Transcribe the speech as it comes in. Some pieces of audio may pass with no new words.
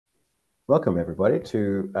Welcome, everybody,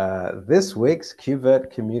 to this week's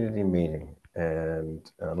KubeVirt community meeting. And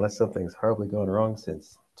unless something's horribly gone wrong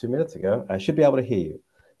since 2 minutes ago, I should be able to hear you.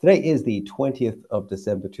 Today is the 20th of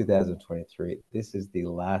December, 2023. This is the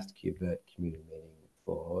last KubeVirt community meeting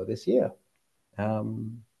for this year.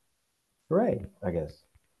 Hooray, I guess.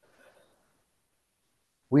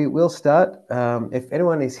 We will start. If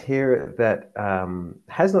anyone is here that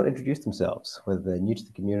has not introduced themselves, whether they're new to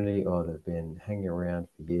the community or they've been hanging around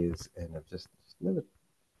for years and have just never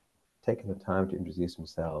taken the time to introduce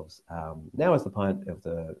themselves. Now is the point of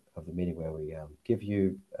the meeting where we give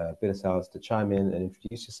you a bit of silence to chime in and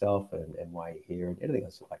introduce yourself and why you're here and anything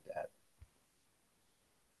else you'd like to add.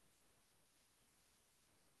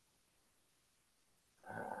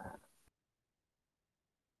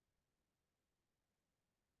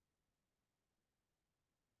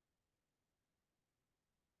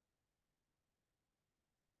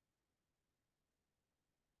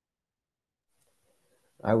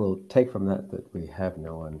 I will take from that we have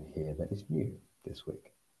no one here that is new this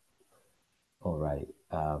week. Alrighty.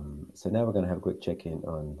 So now we're going to have a quick check-in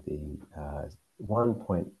on the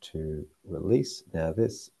 1.2 release. Now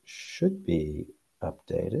this should be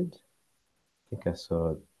updated. I think I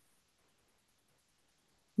saw,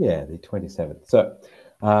 yeah, the 27th. So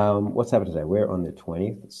what's happened today? We're on the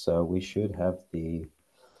 20th, so we should have the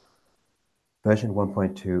version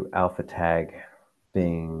 1.2 alpha tag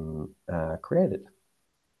being created.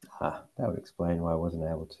 That would explain why I wasn't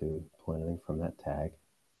able to pull anything from that tag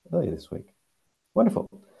earlier this week. Wonderful.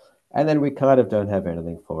 And then we kind of don't have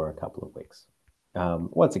anything for a couple of weeks.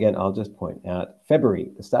 Once again, I'll just point out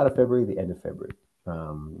February, the start of February, the end of February.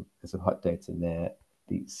 There's some hot dates in there.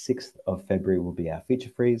 The 6th of February will be our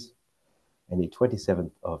feature freeze, and the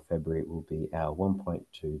 27th of February will be our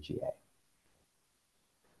 1.2 GA.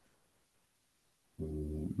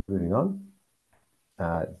 Moving on.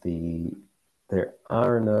 There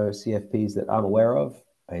are no CFPs that I'm aware of.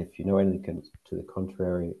 If you know anything to the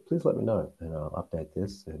contrary, please let me know, and I'll update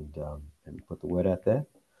this and put the word out there.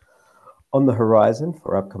 On the horizon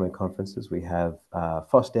for upcoming conferences, we have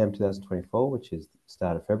FOSDEM 2024, which is the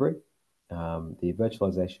start of February, the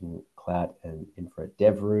Virtualization Cloud and Infra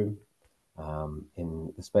Dev Room.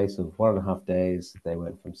 In the space of 1.5 days, they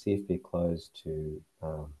went from CFP close to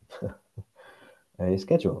a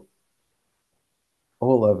schedule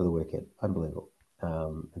all over the weekend. Unbelievable.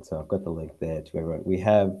 And so I've got the link there to everyone. We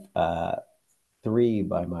have 3,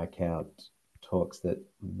 by my count, talks that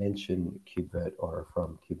mention KubeVirt or are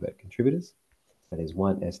from KubeVirt contributors. That is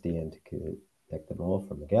 1 SDN to connect them all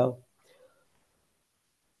from Miguel.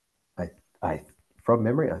 From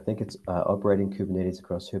memory, I think it's operating Kubernetes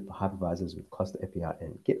across hypervisors with cluster API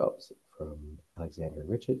and GitOps from Alexander and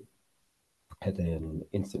Richard. And then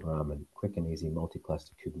instant RAM and quick and easy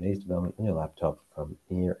multi-cluster Kubernetes development on your laptop from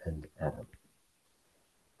Nir and Adam.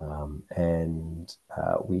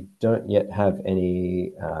 We don't yet have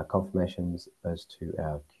any confirmations as to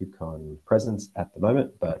our KubeCon presence at the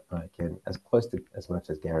moment, but I can as close to as much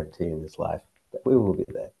as guarantee in this life that we will be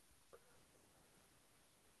there.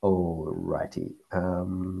 Alrighty.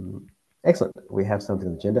 Excellent. We have something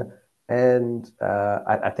on the agenda, and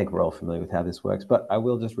I think we're all familiar with how this works, but I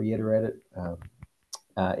will just reiterate it.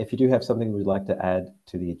 If you do have something we'd like to add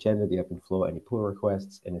to the agenda, the open floor, any pull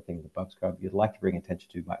requests, anything in the bug scrub you'd like to bring attention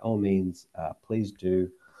to, by all means, please do.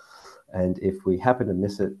 And if we happen to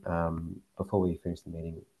miss it before we finish the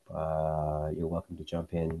meeting, you're welcome to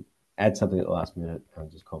jump in, add something at the last minute,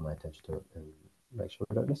 and just call my attention to it and make sure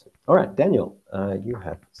we don't miss it. All right, Daniel, you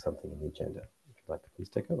have something in the agenda. If you'd like to please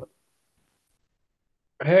take over.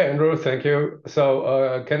 Hey, Andrew, thank you.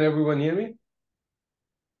 So can everyone hear me?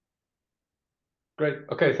 Great.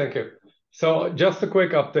 Okay, thank you. So just a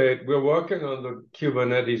quick update. We're working on the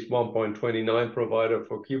Kubernetes 1.29 provider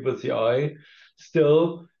for kubectl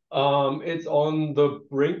still. It's on the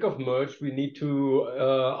brink of merge. We need to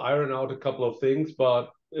iron out a couple of things,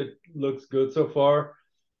 but it looks good so far.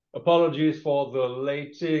 Apologies for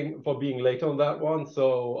for being late on that one.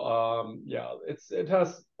 So yeah, it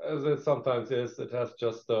has, as it sometimes is, it has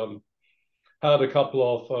just had a couple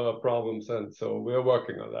of problems, and so we're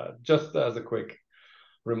working on that. Just as a quick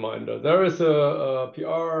reminder, there is a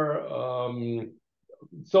PR.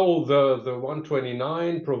 So the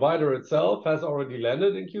 129 provider itself has already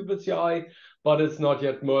landed in kubectl, but it's not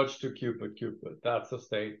yet merged to KubeVirt. That's a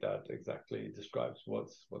state that exactly describes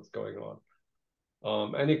what's going on.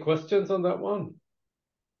 Any questions on that one?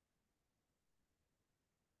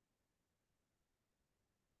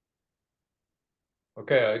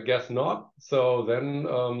 Okay, I guess not. So then,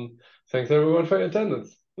 thanks everyone for your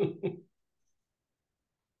attendance.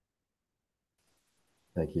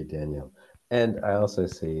 Thank you, Daniel. And I also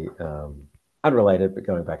see, unrelated, but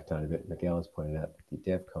going back a tiny bit, Miguel has pointed out that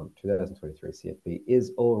the DevComp 2023 CFP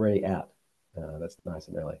is already out. That's nice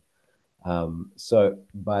and early. So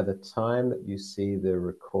by the time that you see the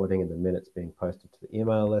recording and the minutes being posted to the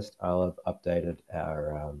email list, I'll have updated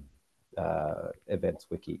our events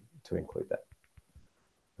wiki to include that.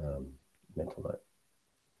 Mental note.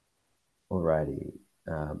 Alrighty,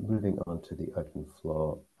 moving on to the open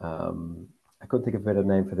floor. I couldn't think of a better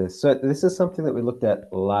name for this. So this is something that we looked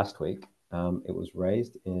at last week. It was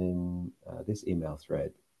raised in this email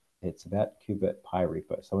thread. It's about KubeVirt Pi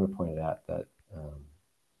repo. Someone pointed out that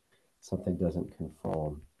something doesn't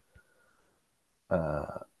conform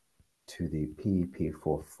to the PEP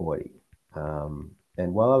 440.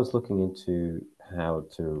 And while I was looking into how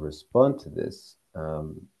to respond to this,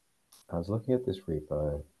 I was looking at this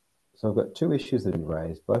repo. So I've got two issues that have been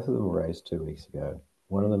raised. Both of them were raised 2 weeks ago.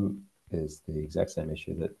 One of them is the exact same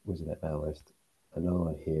issue that was in that mail list. Another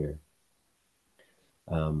one here.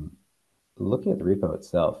 Looking at the repo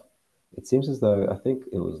itself, it seems as though, I think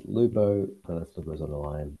it was Lubo, I don't know if Lubo's on the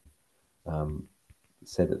line,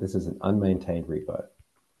 said that this is an unmaintained repo.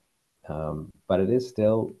 But it is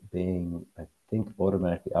still being, I think,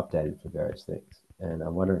 automatically updated for various things. And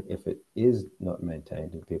I'm wondering if it is not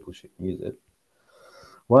maintained and people should use it.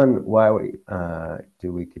 One, why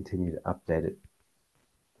do we continue to update it?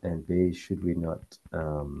 And B, should we not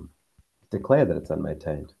declare that it's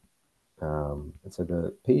unmaintained? And so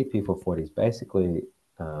the PEP 440 is basically,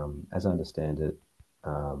 as I understand it,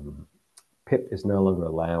 pip is no longer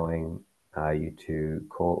allowing you to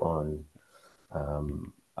call on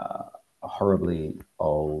horribly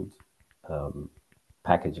old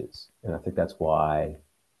packages. And I think that's why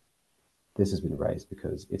this has been raised,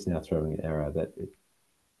 because it's now throwing an error that it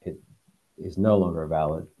is no longer a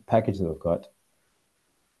valid package that we've got.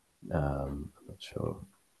 I'm not sure.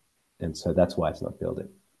 And so that's why it's not building.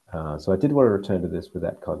 So I did want to return to this with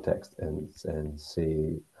that context and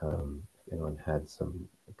see if anyone had some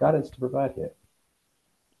guidance to provide here.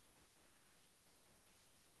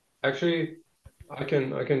 Actually, I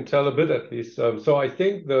can tell a bit at least. So I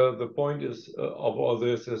think the point is of all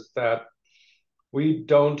this is that we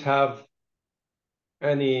don't have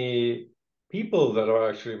any people that are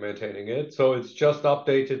actually maintaining it. So it's just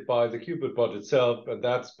updated by the KubeVirt bot itself, and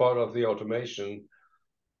that's part of the automation.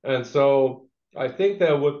 And so I think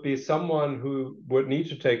there would be someone who would need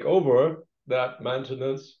to take over that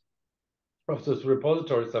maintenance of this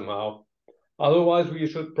repository somehow. Otherwise, we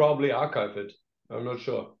should probably archive it. I'm not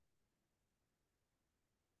sure.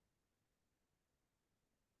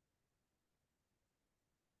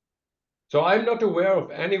 So I'm not aware of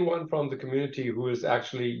anyone from the community who is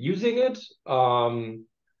actually using it.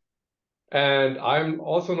 And I'm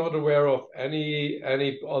also not aware of any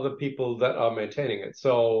other people that are maintaining it.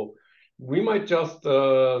 So we might just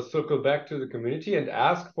circle back to the community and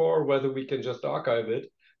ask for whether we can just archive it,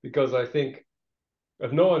 because I think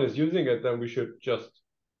if no one is using it, then we should just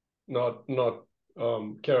not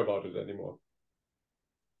care about it anymore.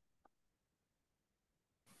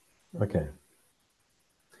 Okay.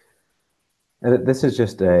 And this is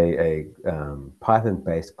just a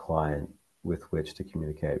Python-based client with which to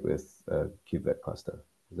communicate with a KubeVirt cluster.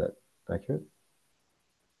 Is that accurate?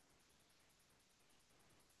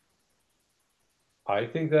 I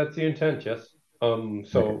think that's the intent, yes. So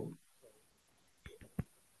okay.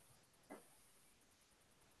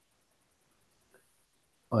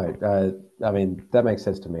 All right. I mean, that makes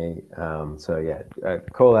sense to me. So yeah,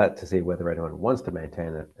 call out to see whether anyone wants to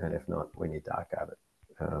maintain it, and if not, we need to archive it.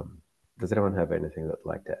 Does anyone have anything that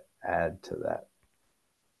would like to add to that?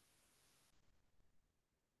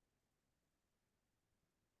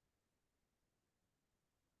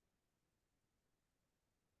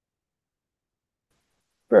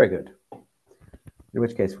 Very good. In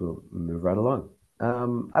which case, we'll move right along.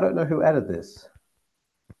 I don't know who added this,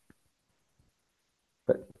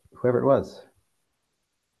 but whoever it was,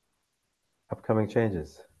 upcoming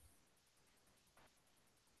changes.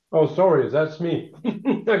 oh, sorry, that's me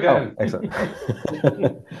Oh, again. excellent.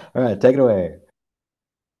 All right, take it away.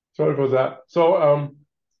 Sorry for that. So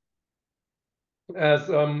as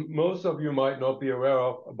most of you might not be aware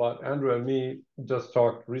of, but Andrew and me just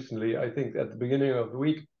talked recently, I think at the beginning of the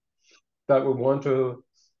week, that we want to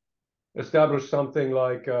establish something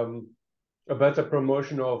like a better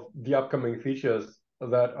promotion of the upcoming features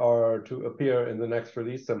that are to appear in the next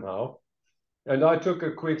release somehow. And I took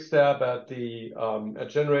a quick stab at the at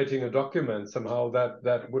generating a document somehow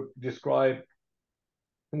that would describe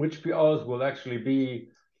which PRs will actually be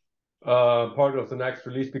part of the next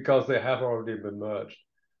release, because they have already been merged.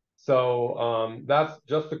 So that's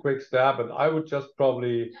just a quick stab, and I would just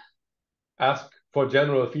probably ask for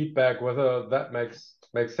general feedback, whether that makes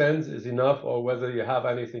sense, is enough, or whether you have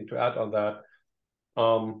anything to add on that.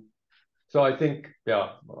 So I think,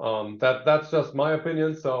 yeah, that's just my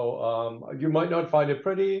opinion. So you might not find it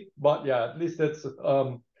pretty, but yeah, at least it's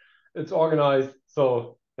organized.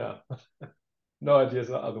 So yeah, no ideas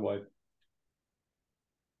otherwise.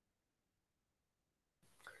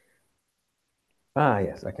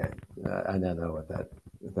 Yes, okay. I now know what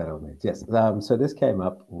that all means. Yes. So this came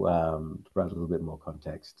up to provide a little bit more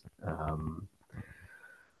context.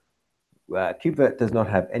 KubeVirt does not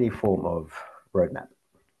have any form of roadmap.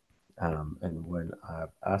 And when I've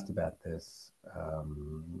asked about this,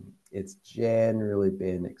 it's generally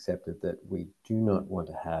been accepted that we do not want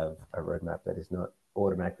to have a roadmap that is not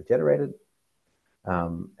automatically generated.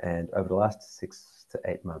 And over the last 6 to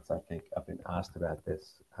 8 months, I think I've been asked about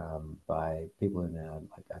this by people in our,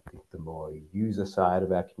 like, I think the more user side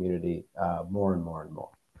of our community, more and more and more.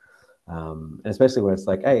 And especially when it's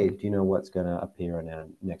like, hey, do you know what's going to appear on our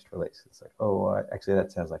next release? It's like, oh, actually,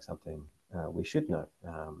 that sounds like something we should know.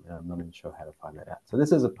 And I'm not even sure how to find that out. So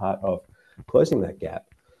this is a part of closing that gap.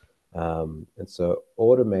 And so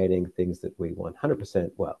automating things that we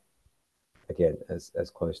 100%, well, again,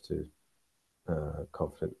 as close to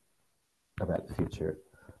confident about the future.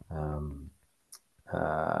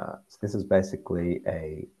 So this is basically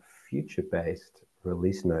a future-based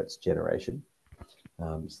release notes generation,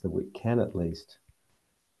 so that we can at least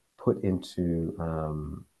put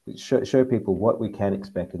into show people what we can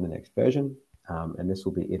expect in the next version, and this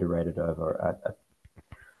will be iterated over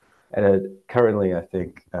at a currently, I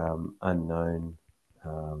think, unknown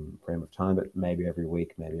frame of time, but maybe every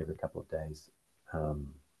week, maybe every couple of days,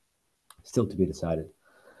 still to be decided.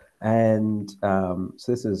 And so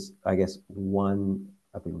this is, I guess, one,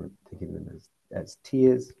 I've been thinking of them as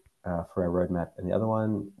tiers for our roadmap, and the other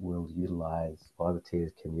one will utilize, well, the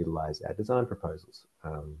tiers can utilize our design proposals.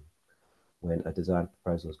 When a design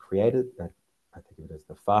proposal is created, I think of it as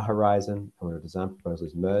the far horizon, and when a design proposal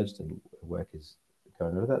is merged and work is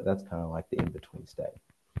going over that, that's kind of like the in-between state.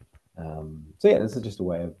 So yeah, this is just a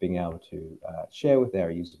way of being able to share with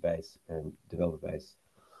our user base and developer base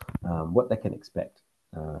what they can expect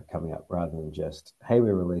coming up, rather than just, hey, we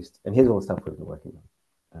released, and here's all the stuff we've been working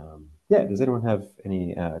on. Yeah, does anyone have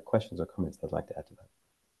any questions or comments they'd like to add to that?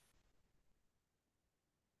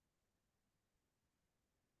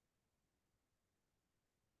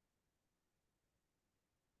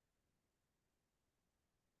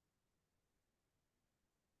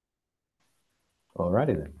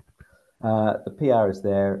 Alrighty then. The PR is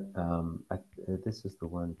there. This is the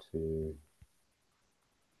one to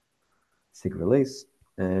SIG release,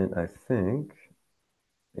 and I think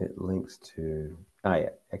it links to, yeah,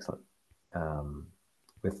 excellent.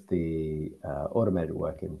 With the automated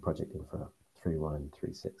work in project info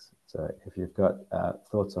 3136. So if you've got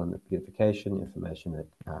thoughts on the beautification, information that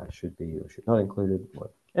should be or should not included,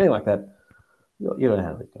 or anything like that, you don't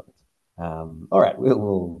have any comments. All right,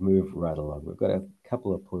 we'll move right along. We've got a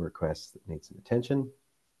couple of pull requests that need some attention.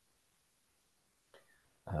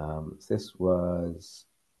 This was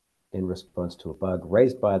in response to a bug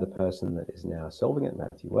raised by the person that is now solving it,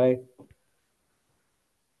 Matthew Way.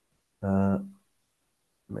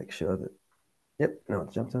 Make sure that, yep, no,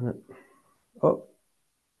 it jumped on it. Oh,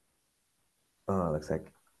 looks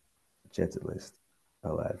like Jed's at least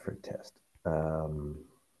allowed for a test.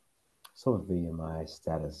 Solve VMI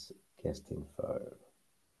status guest info.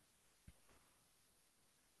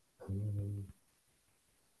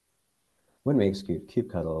 When we execute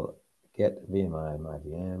kubectl get VMI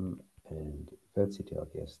myVM and virtctl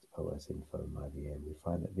guest OS info myVM, we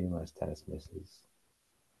find that VMI status misses.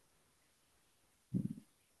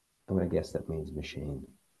 I'm going to guess that means machine.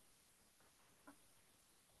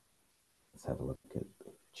 Let's have a look at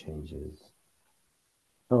changes.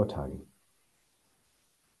 Oh, target.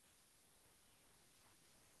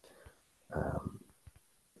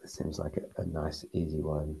 This seems like a nice, easy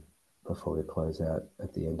one before we close out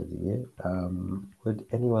at the end of the year. Would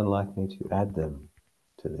anyone like me to add them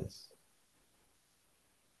to this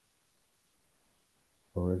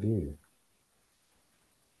or review?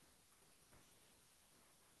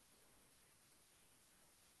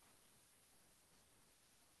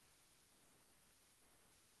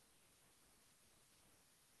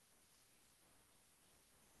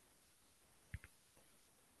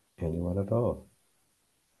 Anyone at all?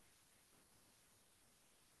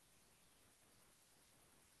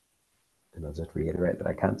 And I'll just reiterate that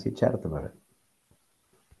I can't see chat at the moment.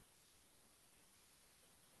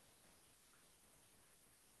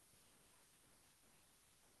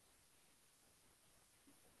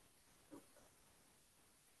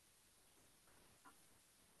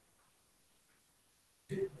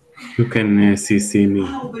 You can CC me.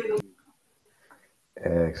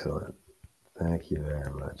 Excellent. Thank you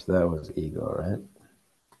very much. That was Igor,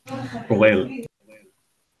 right? Well,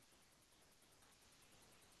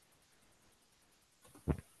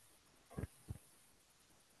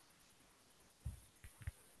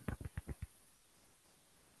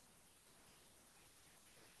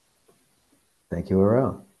 Thank you,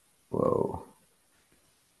 Aurel. Whoa.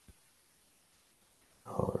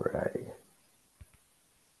 Alrighty.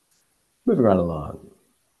 Moving right along.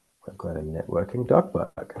 I've got a networking doc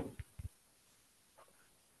bug.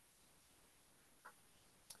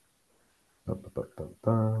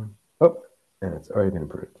 Oh, and it's already been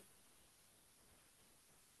approved.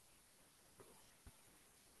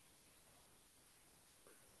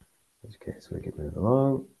 In which case we can move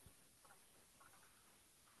along.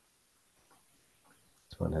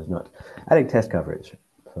 This one has not. Adding test coverage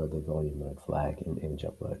for the volume mode flag in image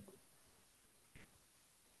upload.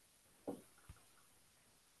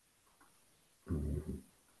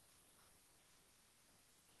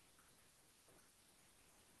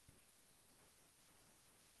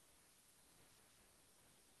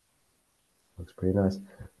 Looks pretty nice.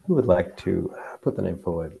 Who would like to put the name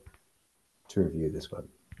forward to review this one?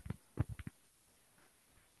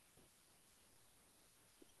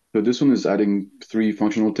 So this one is adding 3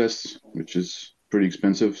 functional tests, which is pretty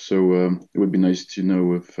expensive. So it would be nice to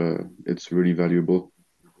know if it's really valuable.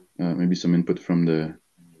 Maybe some input from the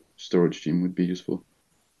storage team would be useful.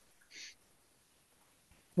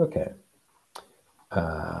 Okay.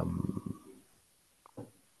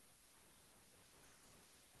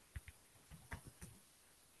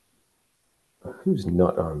 Who's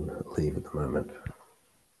not on leave at the moment?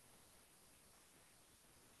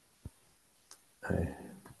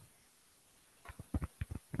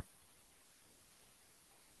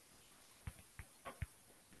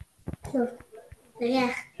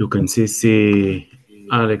 you can CC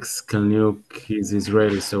Alex Kalniuk. He's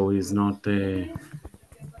Israeli, so he's not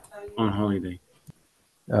on holiday.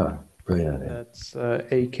 Oh, brilliant. That's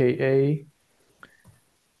AKA.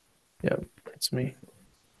 Yeah, that's me.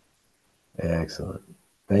 Excellent.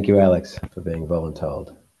 Thank you, Alex, for being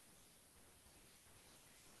voluntold.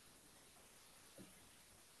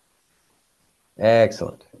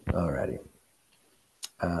 Excellent. Alrighty.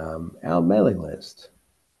 Our mailing list.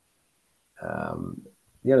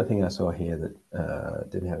 The other thing I saw here that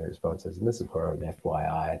didn't have any responses, and this is for an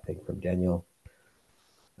FYI, I think, from Daniel.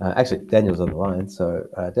 Actually, Daniel's on the line. So,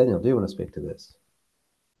 Daniel, do you want to speak to this?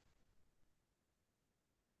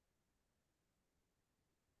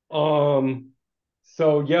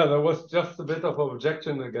 So yeah, there was just a bit of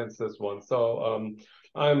objection against this one. So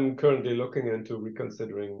I'm currently looking into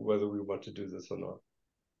reconsidering whether we want to do this or not.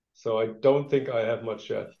 So I don't think I have much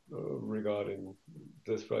yet regarding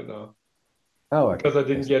this right now. Oh, okay. Because I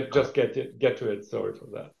didn't get to it. Sorry for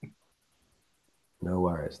that. No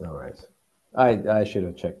worries, no worries. I should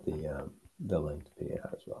have checked the linked PR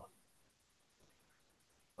as well.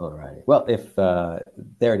 Alrighty. Well, if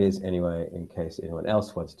there it is anyway, in case anyone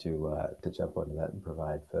else wants to jump onto that and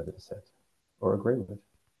provide further dissent or agreement.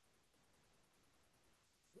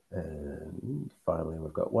 And finally,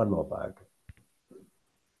 we've got one more bug.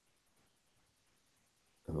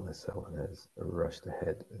 Unless someone has rushed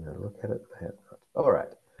ahead and a look at it, they have not. All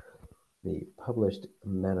right. The published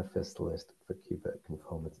manifest list for KubeVirt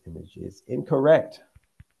conformance image is incorrect.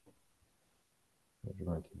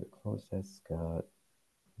 Everyone keep it close. That's Scott.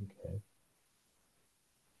 Okay.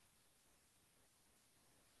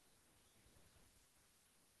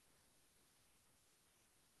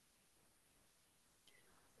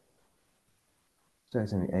 So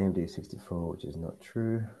it's only AMD 64, which is not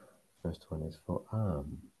true. First one is for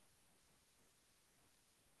ARM.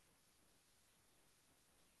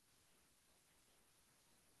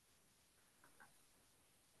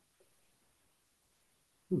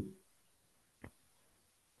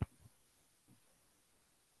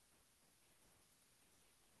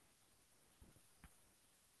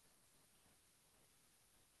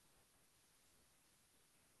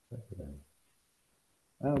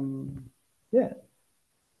 Yeah.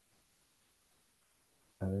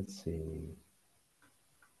 Let's see.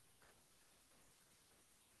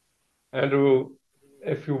 Andrew,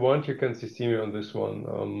 if you want, you can CC me on this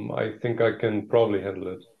one. I think I can probably handle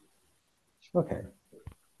it. Okay.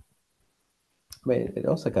 I mean, it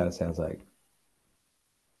also kind of sounds like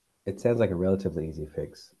a relatively easy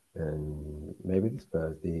fix, and maybe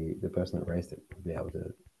the person that raised it will be able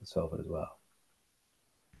to solve it as well.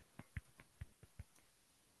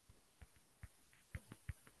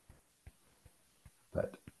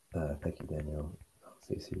 But thank you, Daniel. I'll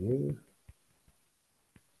CC you.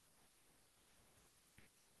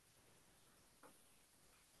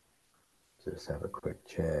 Just have a quick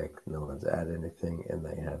check. No one's added anything, and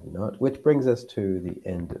they have not. Which brings us to the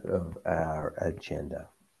end of our agenda.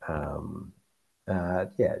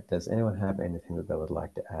 Yeah, does anyone have anything that they would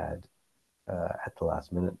like to add at the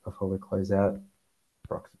last minute before we close out?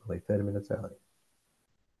 Approximately 30 minutes early.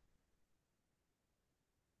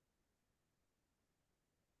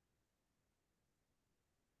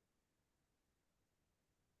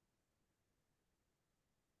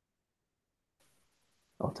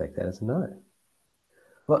 I'll take that as a no.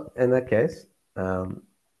 Well, in that case,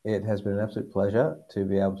 it has been an absolute pleasure to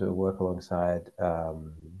be able to work alongside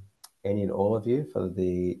any and all of you for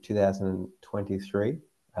the 2023.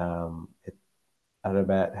 I don't know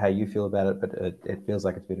about how you feel about it, but it feels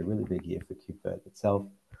like it's been a really big year for KubeVirt itself.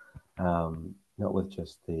 Not with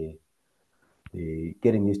just the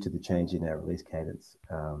getting used to the change in our release cadence,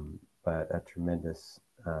 but a tremendous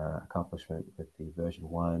accomplishment with the version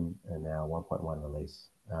 1 and now 1.1 release.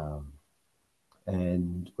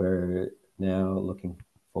 And we're now looking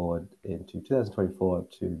forward into 2024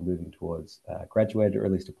 to moving towards graduated or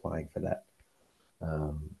at least applying for that.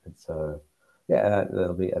 And so, yeah,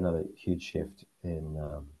 there'll be another huge shift in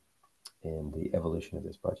the evolution of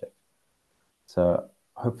this project. So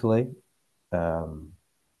hopefully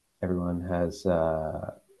everyone has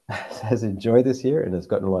has enjoyed this year and has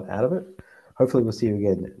gotten a lot out of it. Hopefully we'll see you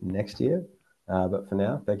again next year. But for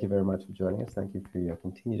now, thank you very much for joining us. Thank you for your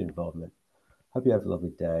continued involvement. Hope you have a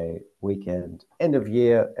lovely day, weekend, end of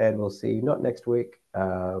year, and we'll see you not next week,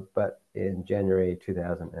 but in January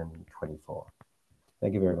 2024.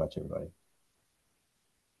 Thank you very much, everybody.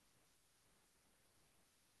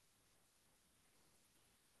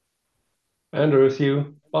 Andrew, see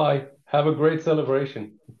you. Bye. Have a great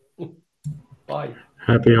celebration. Bye.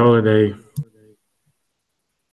 Happy holiday.